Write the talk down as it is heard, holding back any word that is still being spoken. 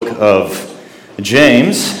of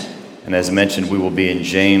James. And as mentioned, we will be in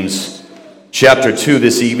James chapter 2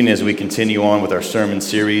 this evening as we continue on with our sermon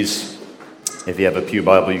series. If you have a pew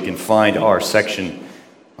Bible, you can find our section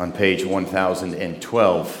on page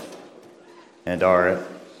 1012. And our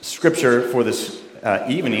scripture for this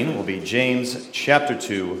evening will be James chapter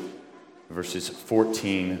 2, verses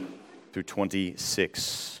 14 through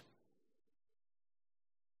 26.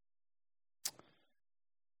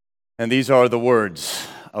 And these are the words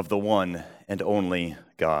of the one and only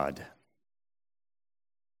God.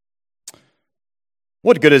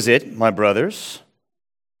 What good is it, my brothers,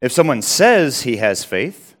 if someone says he has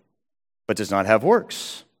faith, but does not have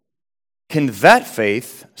works? Can that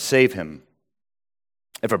faith save him?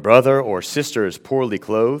 If a brother or sister is poorly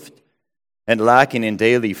clothed and lacking in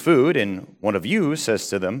daily food, and one of you says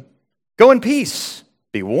to them, "Go in peace,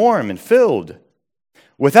 be warm and filled,"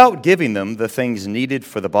 without giving them the things needed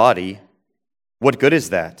for the body, what good is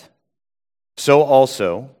that? So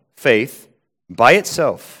also, faith, by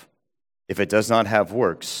itself, if it does not have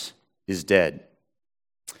works, is dead.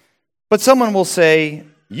 But someone will say,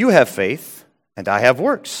 "You have faith, and I have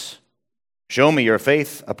works. Show me your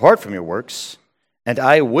faith apart from your works, and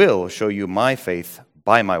I will show you my faith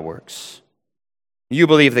by my works. You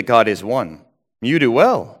believe that God is one. You do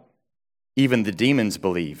well. Even the demons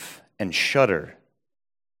believe and shudder.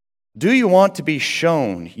 Do you want to be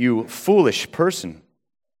shown, you foolish person,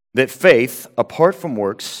 that faith apart from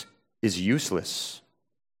works is useless?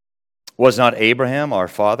 Was not Abraham, our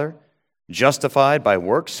father, justified by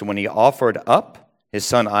works when he offered up his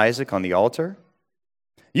son Isaac on the altar?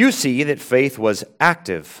 You see that faith was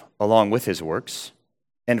active along with his works,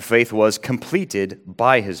 and faith was completed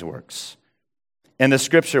by his works. And the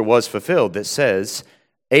scripture was fulfilled that says,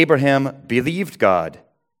 Abraham believed God,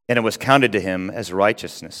 and it was counted to him as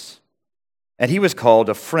righteousness. And he was called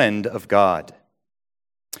a friend of God.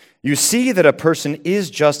 You see that a person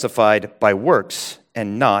is justified by works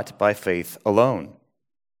and not by faith alone.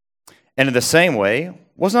 And in the same way,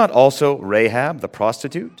 was not also Rahab the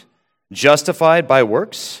prostitute justified by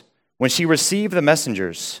works when she received the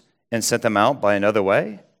messengers and sent them out by another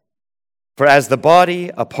way? For as the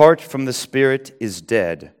body apart from the spirit is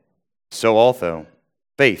dead, so also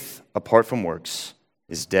faith apart from works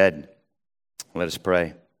is dead. Let us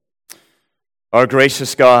pray. Our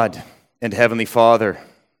gracious God and Heavenly Father,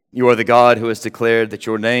 you are the God who has declared that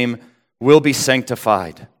your name will be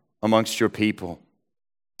sanctified amongst your people,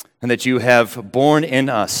 and that you have born in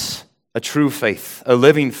us a true faith, a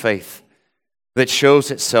living faith that shows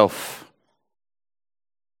itself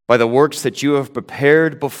by the works that you have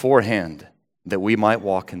prepared beforehand that we might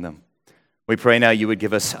walk in them. We pray now you would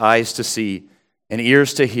give us eyes to see and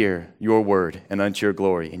ears to hear your word, and unto your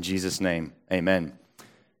glory. In Jesus' name, amen.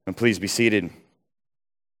 And please be seated.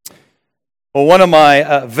 Well, one of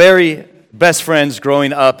my very best friends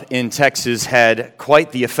growing up in Texas had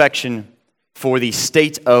quite the affection for the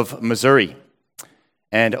state of Missouri.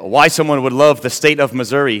 And why someone would love the state of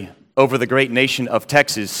Missouri over the great nation of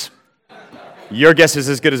Texas, your guess is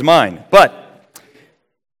as good as mine. But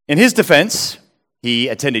in his defense, he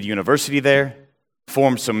attended university there,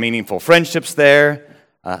 formed some meaningful friendships there,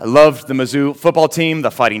 loved the Mizzou football team,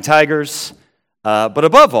 the Fighting Tigers, but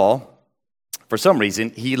above all, for some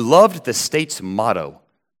reason, he loved the state's motto,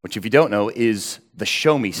 which, if you don't know, is the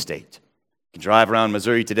Show Me State. You can drive around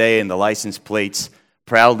Missouri today, and the license plates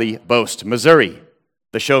proudly boast, Missouri,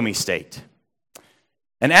 the Show Me State.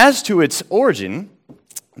 And as to its origin,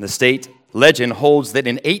 the state legend holds that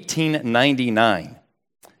in 1899,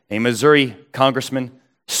 a Missouri congressman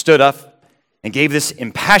stood up and gave this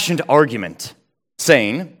impassioned argument,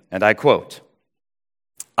 saying, and I quote,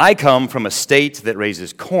 "I come from a state that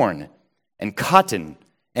raises corn and cotton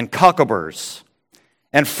and cockleburrs,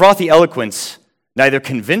 and frothy eloquence neither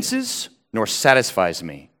convinces nor satisfies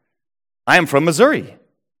me. I am from Missouri.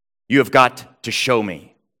 You have got to show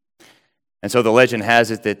me." And so the legend has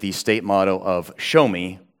it that the state motto of "Show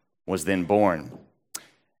Me" was then born.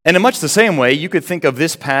 And in much the same way, you could think of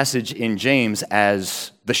this passage in James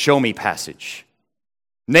as the Show Me passage.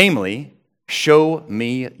 Namely, show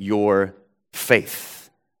me your faith.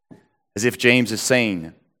 As if James is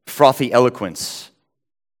saying, frothy eloquence,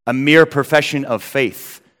 a mere profession of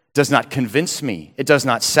faith, does not convince me. It does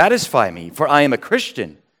not satisfy me, for I am a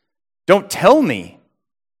Christian. Don't tell me,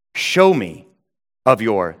 show me of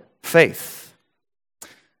your faith.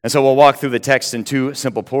 And so we'll walk through the text in two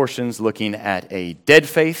simple portions, looking at a dead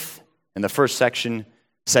faith in the first section,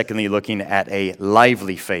 secondly, looking at a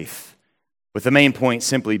lively faith, with the main point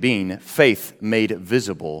simply being faith made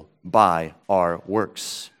visible by our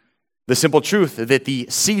works. The simple truth that the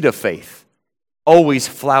seed of faith always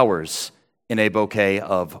flowers in a bouquet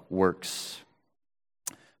of works.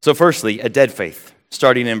 So firstly, a dead faith,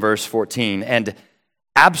 starting in verse 14, and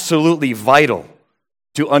absolutely vital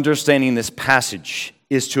to understanding this passage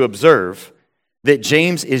is to observe that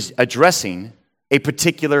James is addressing a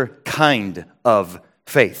particular kind of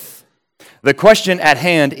faith. The question at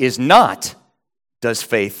hand is not, does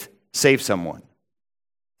faith save someone?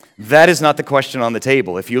 That is not the question on the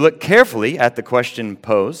table. If you look carefully at the question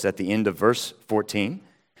posed at the end of verse 14,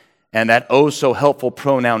 and that oh so helpful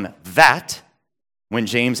pronoun that, when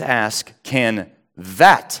James asks, can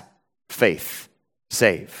that faith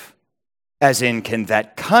save? As in, can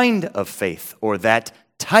that kind of faith or that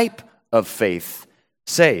type of faith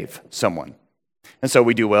save someone? And so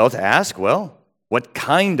we do well to ask, well, what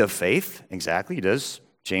kind of faith exactly does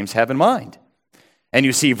James have in mind? And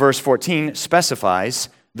you see verse 14 specifies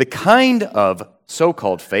the kind of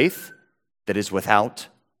so-called faith that is without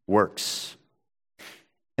works.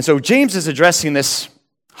 And so James is addressing this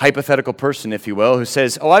hypothetical person, if you will, who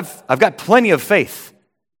says, oh, I've got plenty of faith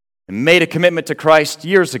and made a commitment to Christ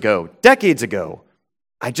years ago, decades ago.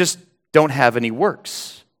 I just don't have any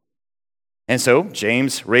works. And so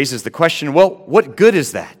James raises the question, well, what good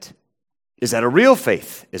is that? Is that a real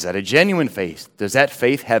faith? Is that a genuine faith? Does that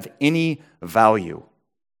faith have any value?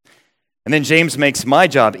 And then James makes my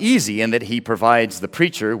job easy in that he provides the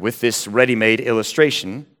preacher with this ready-made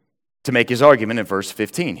illustration to make his argument in verse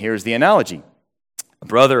 15. Here's the analogy. A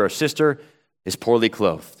brother or sister is poorly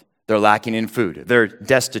clothed. They're lacking in food. They're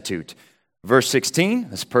destitute. Verse 16,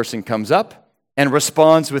 this person comes up and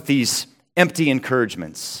responds with these empty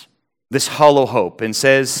encouragements, this hollow hope, and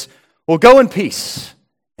says, well, go in peace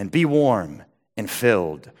and be warm and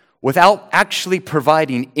filled, without actually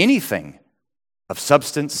providing anything of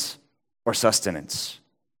substance or sustenance.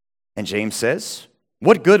 And James says,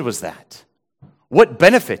 what good was that? What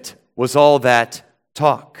benefit was all that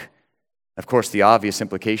talk? Of course, the obvious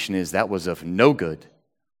implication is that was of no good,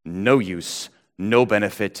 no use, no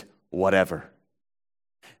benefit whatever.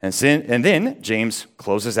 And then James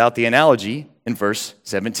closes out the analogy in verse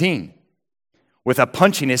 17 with a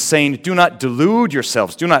punchiness saying, do not delude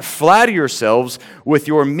yourselves, do not flatter yourselves with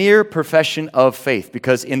your mere profession of faith,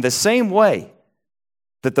 because in the same way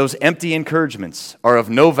that those empty encouragements are of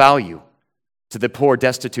no value to the poor,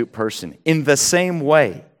 destitute person, in the same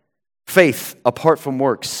way, faith apart from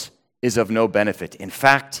works is of no benefit. In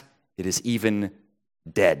fact, it is even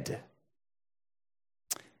dead.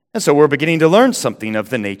 And so we're beginning to learn something of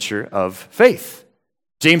the nature of faith.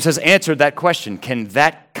 James has answered that question. Can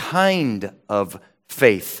that kind of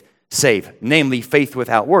faith save? Namely, faith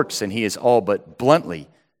without works. And he has all but bluntly,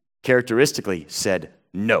 characteristically said,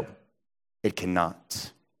 no, it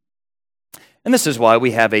cannot. And this is why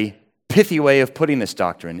we have a pithy way of putting this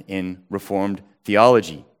doctrine in Reformed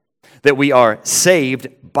theology, that we are saved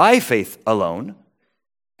by faith alone,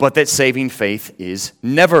 but that saving faith is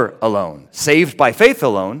never alone. Saved by faith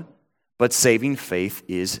alone, but saving faith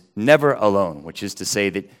is never alone, which is to say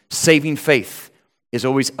that saving faith is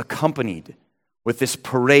always accompanied with this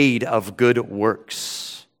parade of good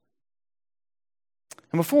works.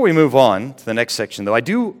 And before we move on to the next section, though, I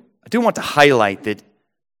do want to highlight that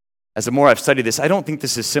as the more I've studied this, I don't think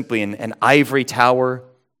this is simply an ivory tower,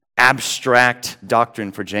 abstract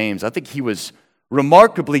doctrine for James. I think he was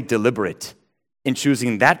remarkably deliberate in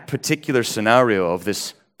choosing that particular scenario of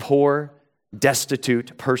this poor,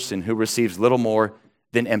 destitute person who receives little more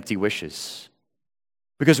than empty wishes.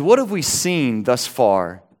 Because what have we seen thus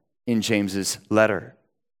far in James's letter?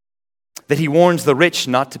 That he warns the rich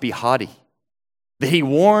not to be haughty. That he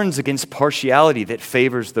warns against partiality that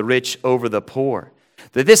favors the rich over the poor.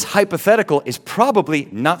 That this hypothetical is probably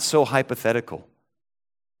not so hypothetical.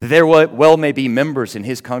 There well may be members in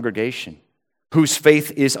his congregation whose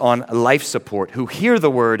faith is on life support, who hear the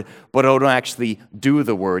word but don't actually do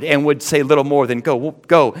the word, and would say little more than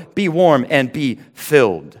go, be warm and be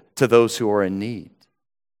filled to those who are in need.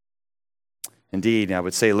 Indeed, I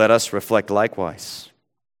would say let us reflect likewise.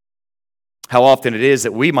 How often it is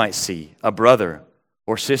that we might see a brother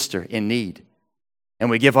or sister in need, and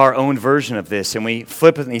we give our own version of this, and we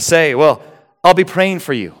flippantly say, well, I'll be praying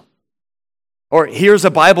for you. Or here's a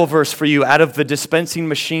Bible verse for you out of the dispensing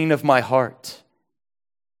machine of my heart.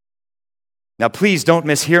 Now, please don't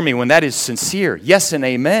mishear me when that is sincere. Yes and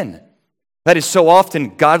amen. That is so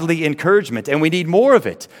often godly encouragement, and we need more of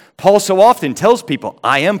it. Paul so often tells people,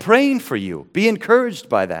 I am praying for you. Be encouraged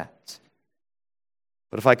by that.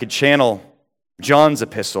 But if I could channel John's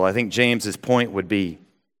epistle, I think James's point would be,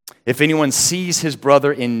 if anyone sees his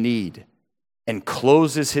brother in need and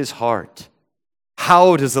closes his heart,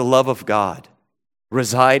 how does the love of God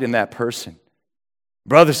reside in that person?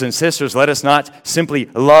 Brothers and sisters, let us not simply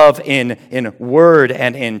love in word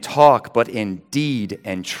and in talk, but in deed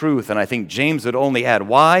and truth. And I think James would only add,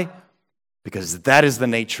 why? Because that is the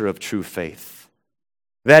nature of true faith.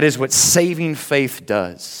 That is what saving faith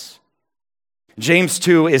does. James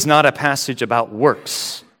 2 is not a passage about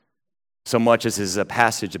works so much as it is a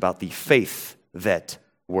passage about the faith that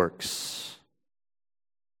works.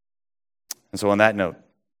 And so on that note,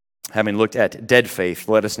 having looked at dead faith,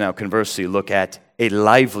 let us now conversely look at a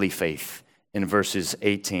lively faith in verses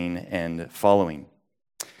 18 and following.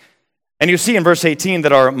 And you see in verse 18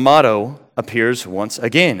 that our motto appears once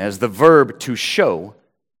again as the verb to show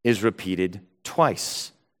is repeated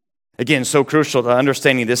twice. Again, so crucial to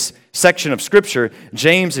understanding this section of Scripture,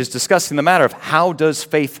 James is discussing the matter of how does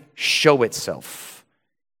faith show itself.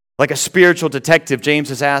 Like a spiritual detective, James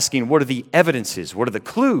is asking, what are the evidences, what are the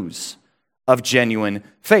clues of genuine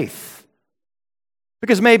faith?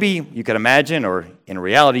 Because maybe you could imagine, or in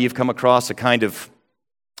reality, you've come across a kind of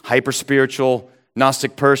hyper-spiritual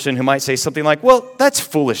Gnostic person who might say something like, well, that's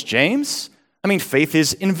foolish, James. I mean, faith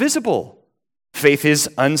is invisible. Faith is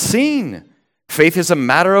unseen. Faith is a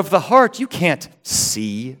matter of the heart. You can't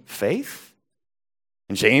see faith.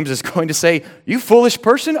 And James is going to say, you foolish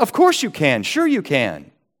person, of course you can. Sure you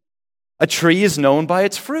can. A tree is known by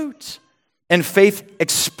its fruit. And faith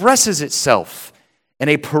expresses itself in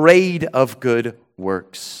a parade of good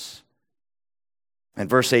works. In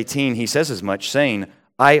verse 18, he says as much, saying,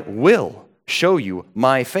 I will show you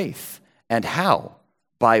my faith. And how?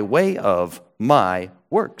 By way of my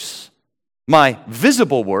works. My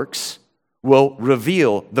visible works will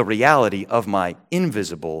reveal the reality of my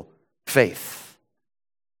invisible faith.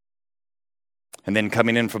 And then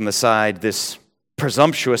coming in from the side, this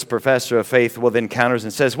presumptuous professor of faith will then counters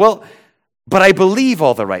and says, well, but I believe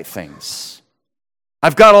all the right things.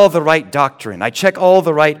 I've got all the right doctrine. I check all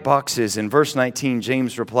the right boxes. In verse 19,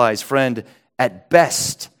 James replies, friend, at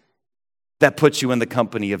best, that puts you in the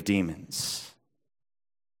company of demons.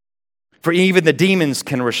 For even the demons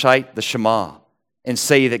can recite the Shema and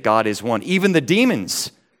say that God is one. Even the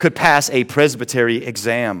demons could pass a presbytery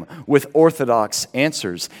exam with orthodox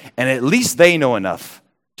answers, and at least they know enough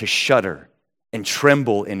to shudder and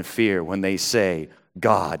tremble in fear when they say,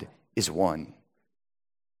 God is one.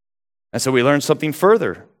 And so we learn something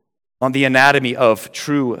further on the anatomy of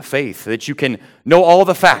true faith, that you can know all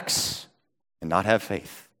the facts and not have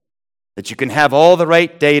faith, that you can have all the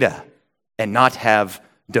right data and not have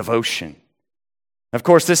devotion. Of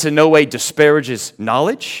course, this in no way disparages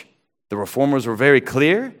knowledge. The Reformers were very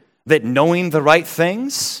clear that knowing the right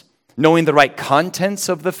things, knowing the right contents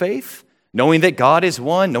of the faith, knowing that God is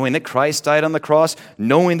one, knowing that Christ died on the cross,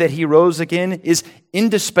 knowing that he rose again is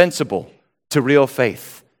indispensable to real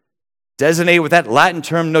faith. Designated with that Latin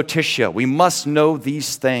term notitia, we must know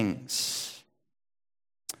these things.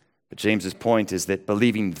 But James's point is that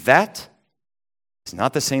believing that is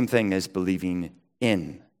not the same thing as believing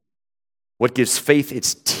in. What gives faith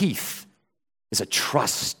its teeth is a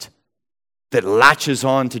trust that latches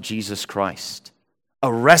on to Jesus Christ,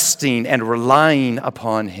 a resting and relying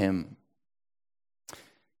upon him.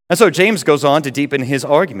 And so James goes on to deepen his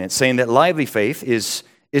argument, saying that lively faith is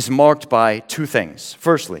marked by two things.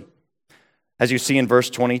 Firstly, as you see in verse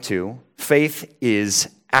 22, faith is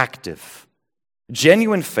active.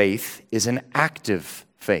 Genuine faith is an active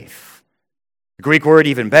faith. The Greek word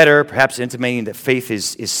even better, perhaps intimating that faith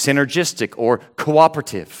is synergistic or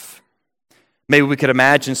cooperative. Maybe we could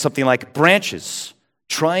imagine something like branches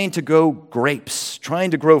trying to grow grapes,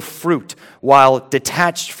 trying to grow fruit while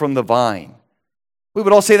detached from the vine. We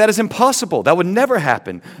would all say that is impossible. That would never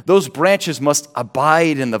happen. Those branches must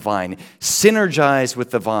abide in the vine, synergize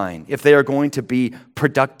with the vine if they are going to be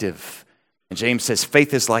productive. And James says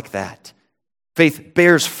faith is like that. Faith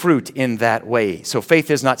bears fruit in that way. So faith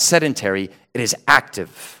is not sedentary, it is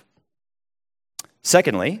active.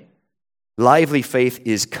 Secondly, lively faith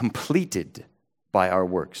is completed by our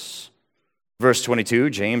works. Verse 22,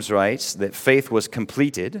 James writes that faith was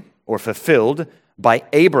completed or fulfilled by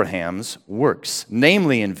Abraham's works,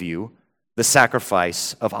 namely in view the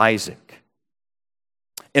sacrifice of Isaac.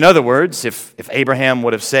 In other words, if Abraham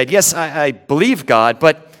would have said, yes, I believe God,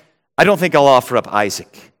 but I don't think I'll offer up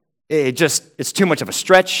Isaac. It's too much of a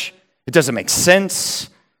stretch. It doesn't make sense.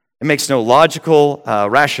 It makes no logical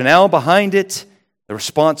rationale behind it. The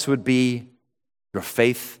response would be, your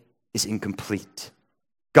faith is incomplete.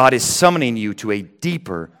 God is summoning you to a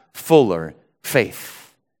deeper, fuller faith.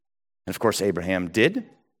 And of course, Abraham did.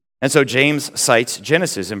 And so James cites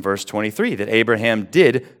Genesis in verse 23, that Abraham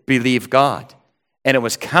did believe God, and it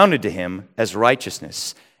was counted to him as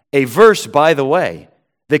righteousness. A verse, by the way,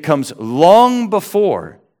 that comes long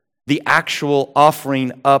before the actual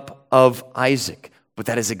offering up of Isaac. But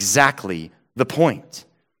that is exactly the point.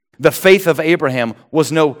 The faith of Abraham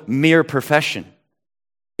was no mere profession.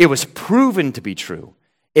 It was proven to be true.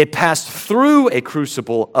 It passed through a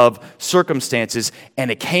crucible of circumstances, and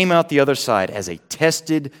it came out the other side as a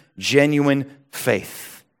tested, genuine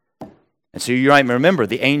faith. And so you might remember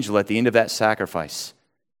the angel at the end of that sacrifice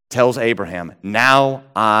tells Abraham, "Now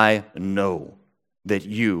I know that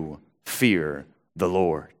you fear the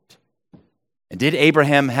Lord." And did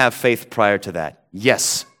Abraham have faith prior to that?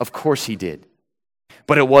 Yes, of course he did.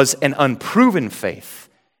 But it was an unproven faith.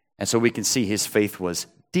 And so we can see his faith was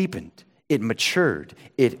deepened. It matured.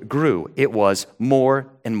 It grew. It was more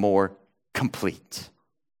and more complete.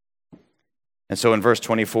 And so in verse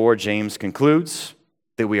 24, James concludes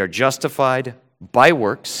that we are justified by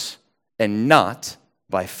works and not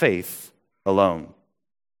by faith alone.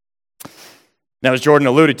 Now, as Jordan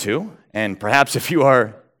alluded to, and perhaps if you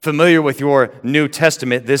are familiar with your New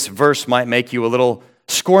Testament, this verse might make you a little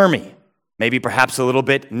squirmy, maybe perhaps a little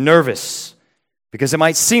bit nervous, because it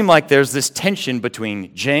might seem like there's this tension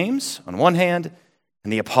between James on one hand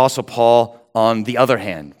and the Apostle Paul on the other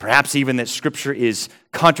hand. Perhaps even that Scripture is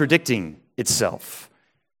contradicting itself.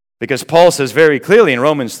 Because Paul says very clearly in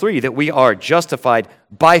Romans 3 that we are justified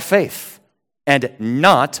by faith and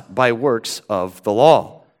not by works of the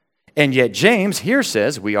law. And yet James here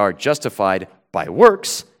says we are justified by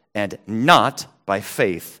works and not by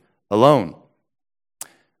faith alone.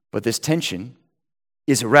 But this tension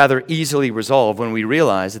is rather easily resolved when we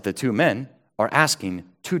realize that the two men are asking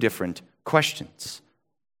two different questions.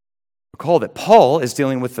 Recall that Paul is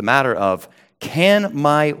dealing with the matter of, can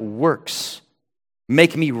my works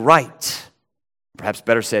make me right? Perhaps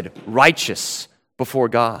better said, righteous before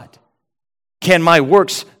God. Can my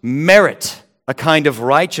works merit a kind of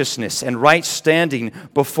righteousness and right standing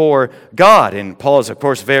before God? And Paul is, of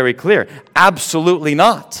course, very clear. Absolutely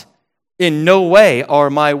not. In no way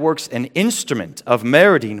are my works an instrument of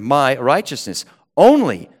meriting my righteousness.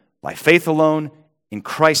 Only by faith alone, in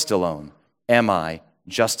Christ alone, am I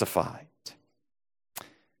justified.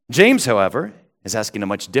 James, however, is asking a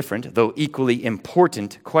much different, though equally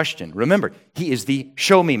important question. Remember, he is the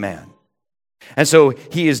show me man. And so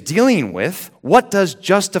he is dealing with, what does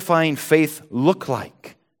justifying faith look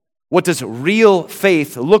like? What does real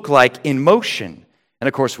faith look like in motion? And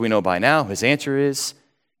of course, we know by now his answer is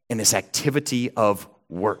in this activity of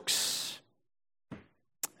works.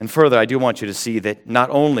 And further, I do want you to see that not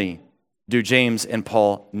only do James and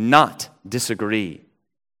Paul not disagree,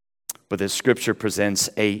 but that Scripture presents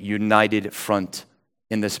a united front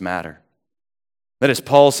in this matter. That as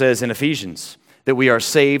Paul says in Ephesians, that we are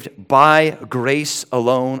saved by grace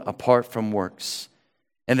alone, apart from works.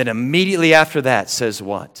 And then immediately after that says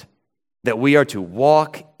what? That we are to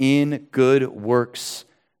walk in good works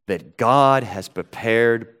that God has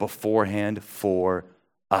prepared beforehand for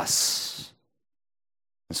us.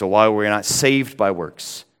 And so while we're not saved by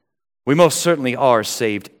works, we most certainly are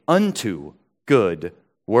saved unto good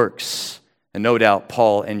works. And no doubt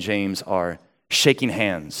Paul and James are shaking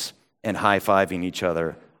hands and high-fiving each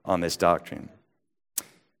other on this doctrine.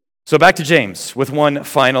 So back to James with one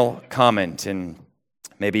final comment, and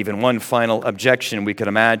maybe even one final objection we could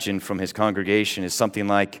imagine from his congregation is something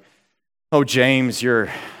like, "Oh, James, you're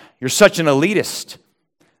such an elitist.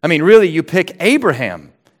 I mean, really, you pick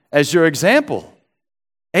Abraham as your example.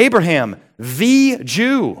 Abraham, the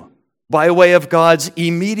Jew, by way of God's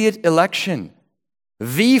immediate election,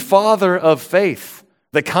 the father of faith,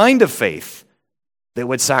 the kind of faith that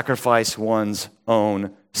would sacrifice one's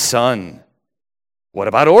own son. What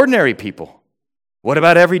about ordinary people? What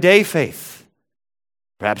about everyday faith?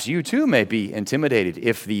 Perhaps you too may be intimidated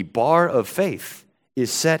if the bar of faith is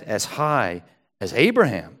set as high as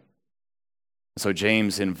Abraham." So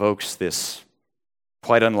James invokes this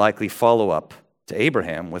quite unlikely follow-up to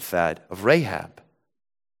Abraham with that of Rahab.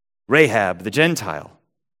 Rahab the Gentile,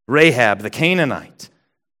 Rahab the Canaanite,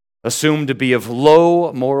 assumed to be of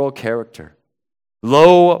low moral character,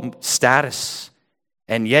 low status,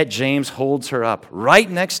 and yet James holds her up right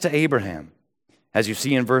next to Abraham, as you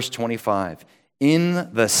see in verse 25, in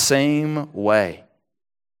the same way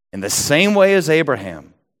as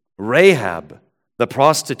Abraham, Rahab the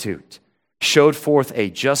prostitute showed forth a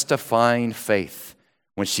justifying faith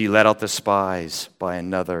when she let out the spies by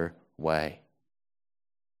another way.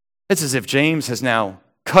 It's as if James has now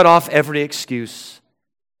cut off every excuse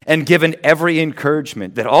and given every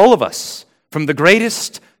encouragement that all of us, from the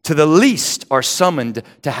greatest to the least, are summoned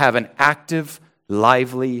to have an active,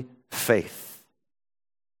 lively faith.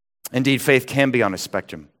 Indeed, faith can be on a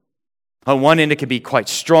spectrum. On one end, it can be quite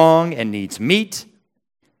strong and needs meat.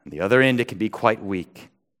 On the other end, it can be quite weak.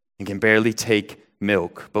 and can barely take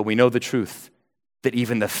milk. But we know the truth, that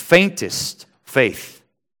even the faintest faith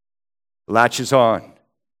latches on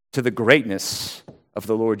to the greatness of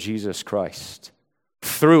the Lord Jesus Christ,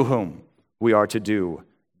 through whom we are to do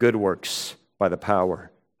good works by the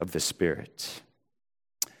power of the Spirit.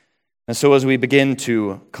 And so as we begin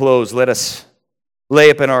to close, let us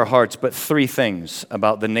lay up in our hearts but three things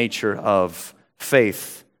about the nature of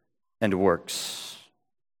faith and works.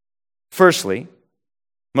 Firstly,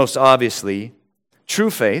 most obviously, true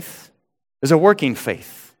faith is a working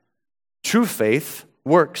faith. True faith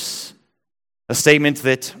works. A statement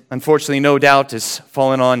that, unfortunately, no doubt has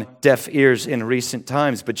fallen on deaf ears in recent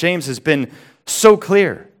times. But James has been so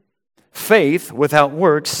clear. Faith without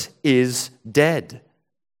works is dead.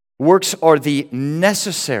 Works are the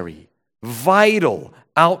necessary, vital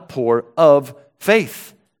outpour of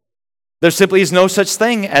faith. There simply is no such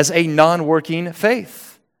thing as a non-working faith.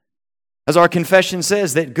 As our confession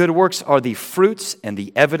says, that good works are the fruits and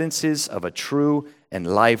the evidences of a true and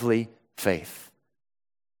lively faith.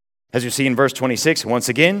 As you see in verse 26, once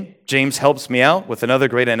again, James helps me out with another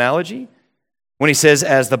great analogy when he says,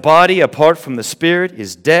 as the body apart from the spirit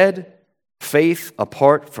is dead, faith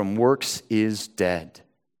apart from works is dead.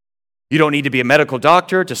 You don't need to be a medical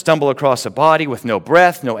doctor to stumble across a body with no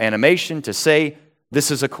breath, no animation, to say,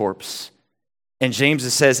 this is a corpse. And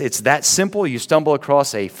James says it's that simple. You stumble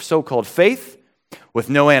across a so-called faith with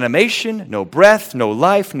no animation, no breath, no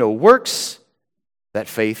life, no works. That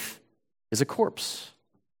faith is a corpse,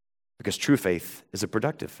 because true faith is a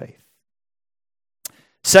productive faith.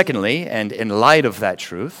 Secondly, and in light of that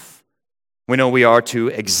truth, we know we are to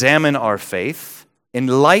examine our faith in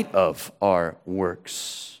light of our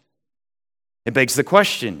works. It begs the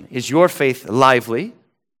question, is your faith lively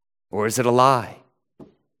or is it a lie?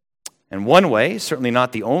 And one way, certainly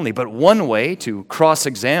not the only, but one way to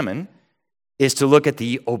cross-examine is to look at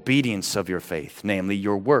the obedience of your faith, namely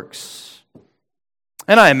your works.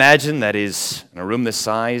 And I imagine that is, in a room this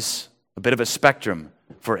size, a bit of a spectrum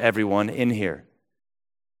for everyone in here.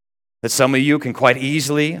 That some of you can quite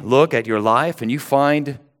easily look at your life and you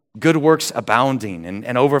find good works abounding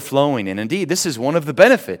and overflowing. And indeed, this is one of the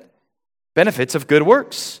benefits of good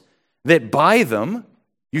works, that by them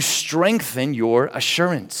you strengthen your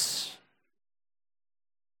assurance.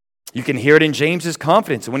 You can hear it in James's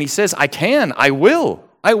confidence when he says, I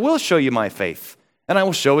will show you my faith, and I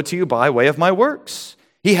will show it to you by way of my works.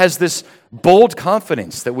 He has this bold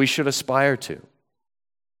confidence that we should aspire to.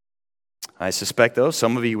 I suspect, though,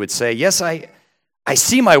 some of you would say, yes, I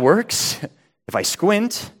see my works if I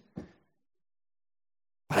squint,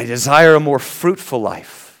 but I desire a more fruitful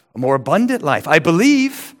life, a more abundant life. I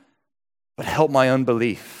believe, but help my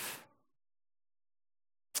unbelief.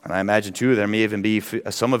 And I imagine, too, there may even be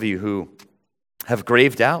some of you who have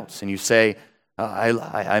grave doubts, and you say,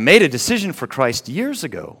 I made a decision for Christ years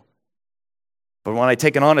ago, but when I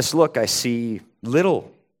take an honest look, I see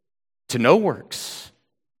little to no works.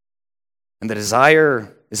 And the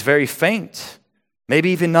desire is very faint, maybe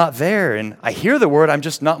even not there. And I hear the word, I'm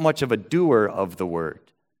just not much of a doer of the word.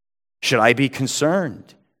 Should I be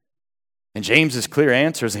concerned? And James's clear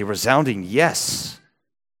answer is a resounding yes.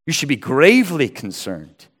 You should be gravely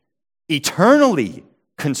concerned, eternally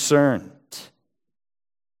concerned,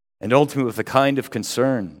 and ultimately with the kind of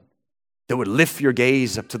concern that would lift your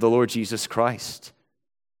gaze up to the Lord Jesus Christ.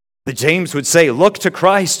 That James would say, look to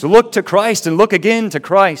Christ, and look again to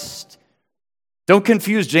Christ. Don't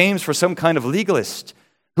confuse James for some kind of legalist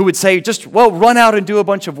who would say, run out and do a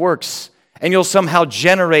bunch of works, and you'll somehow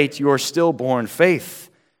generate your stillborn faith.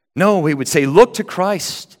 No, he would say, look to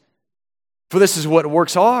Christ, for this is what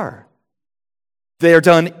works are. They are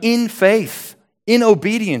done in faith, in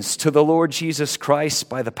obedience to the Lord Jesus Christ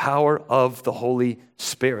by the power of the Holy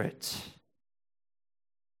Spirit.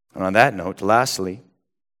 And on that note,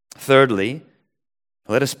 thirdly,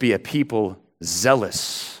 let us be a people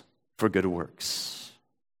zealous for good works.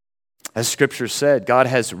 As Scripture said, God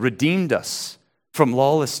has redeemed us from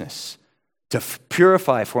lawlessness to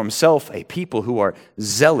purify for himself a people who are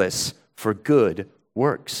zealous for good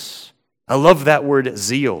works. I love that word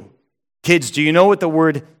zeal. Kids, do you know what the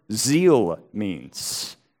word zeal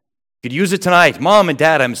means? You could use it tonight. Mom and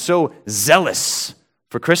Dad, I'm so zealous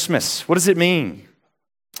for Christmas. What does it mean?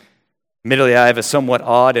 Admittedly, I have a somewhat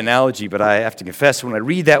odd analogy, but I have to confess, when I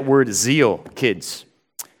read that word zeal, kids,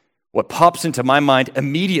 what pops into my mind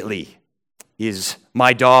immediately is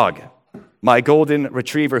my dog, my golden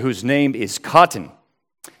retriever, whose name is Cotton.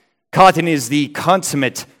 Cotton is the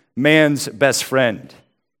consummate man's best friend.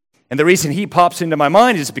 And the reason he pops into my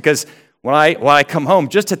mind is because when I come home,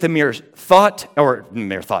 just at the mere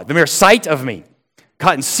sight of me,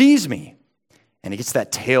 Cotton sees me, and he gets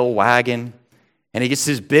that tail wagging, and he gets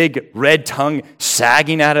his big red tongue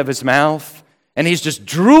sagging out of his mouth, and he's just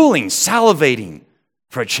drooling, salivating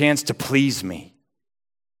for a chance to please me.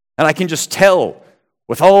 And I can just tell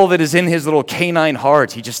with all that is in his little canine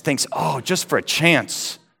heart, he just thinks, oh, just for a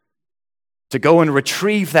chance to go and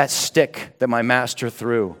retrieve that stick that my master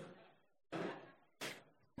threw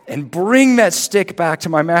and bring that stick back to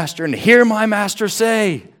my master and hear my master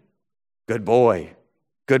say, good boy,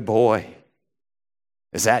 good boy.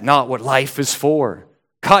 Is that not what life is for?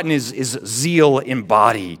 Cotton is zeal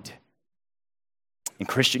embodied. And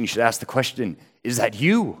Christian, you should ask the question, is that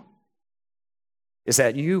you? Is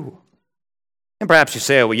that you? And perhaps you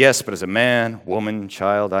say, oh, well, yes, but as a man, woman,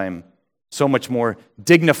 child, I am so much more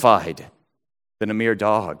dignified than a mere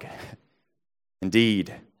dog.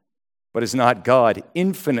 Indeed, but is not God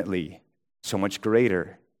infinitely so much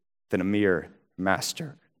greater than a mere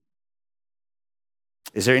master?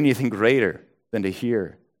 Is there anything greater than to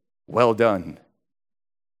hear, well done,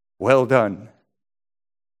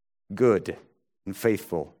 good and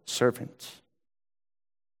faithful servant?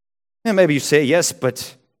 And maybe you say, yes,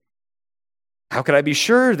 but how could I be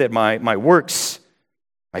sure that my works,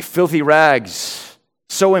 my filthy rags,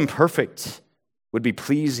 so imperfect, would be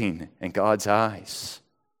pleasing in God's eyes?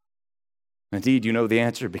 Indeed, you know the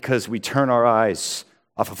answer, because we turn our eyes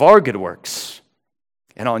off of our good works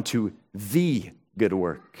and onto the good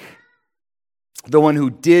work, the one who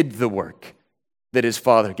did the work that his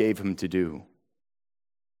Father gave him to do,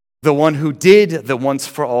 the one who did the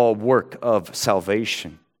once-for-all work of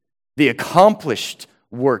salvation, the accomplished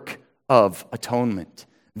work of atonement,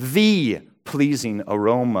 the pleasing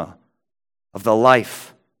aroma of the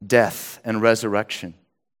life, death, and resurrection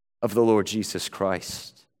of the Lord Jesus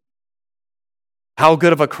Christ. How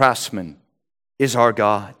good of a craftsman is our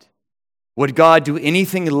God? Would God do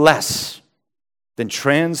anything less than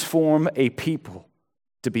transform a people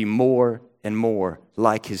to be more and more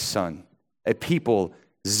like his Son, a people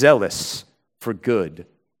zealous for good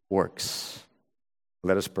works?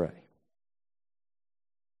 Let us pray.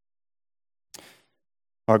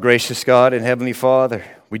 Our gracious God and Heavenly Father,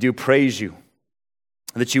 we do praise you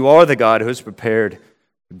that you are the God who has prepared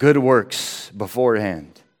good works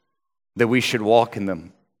beforehand, that we should walk in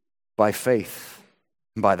them by faith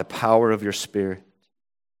and by the power of your Spirit.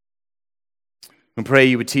 We pray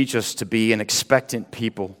you would teach us to be an expectant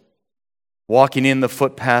people, walking in the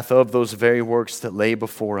footpath of those very works that lay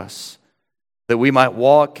before us, that we might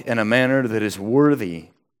walk in a manner that is worthy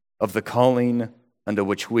of the calling unto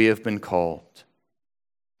which we have been called.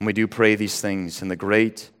 And we do pray these things in the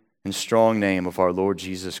great and strong name of our Lord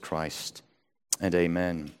Jesus Christ. And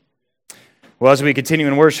amen. Well, as we continue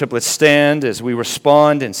in worship, let's stand as we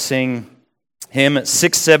respond and sing hymn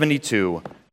 672.